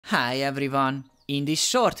Hi everyone! In this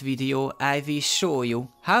short video I will show you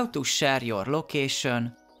how to share your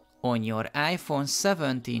location on your iPhone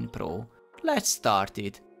 17 Pro. Let's start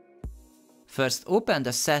it. First open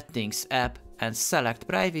the Settings app and select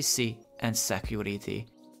Privacy and Security.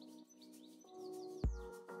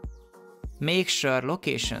 Make sure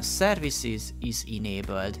Location Services is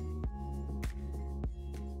enabled.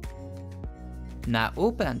 Now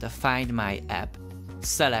open the Find My app,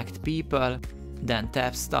 select People, then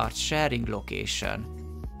tap Start Sharing Location.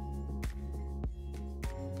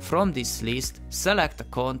 From this list, select a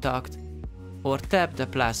contact or tap the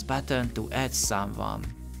plus button to add someone.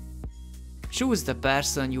 Choose the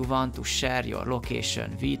person you want to share your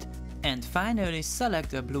location with, and finally select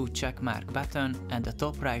the blue checkmark button at the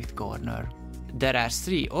top right corner. There are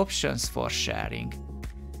 3 options for sharing.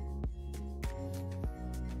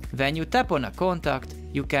 When you tap on a contact,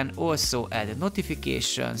 you can also add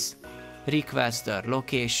notifications, request their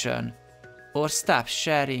location, or stop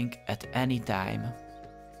sharing at any time.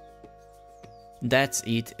 That's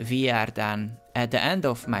it, we are done. At the end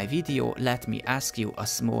of my video, let me ask you a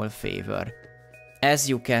small favor. As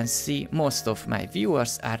you can see, most of my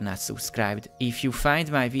viewers are not subscribed. If you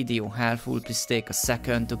find my video helpful, please take a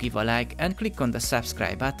second to give a like and click on the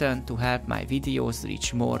subscribe button to help my videos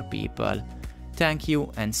reach more people. Thank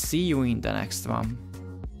you and see you in the next one.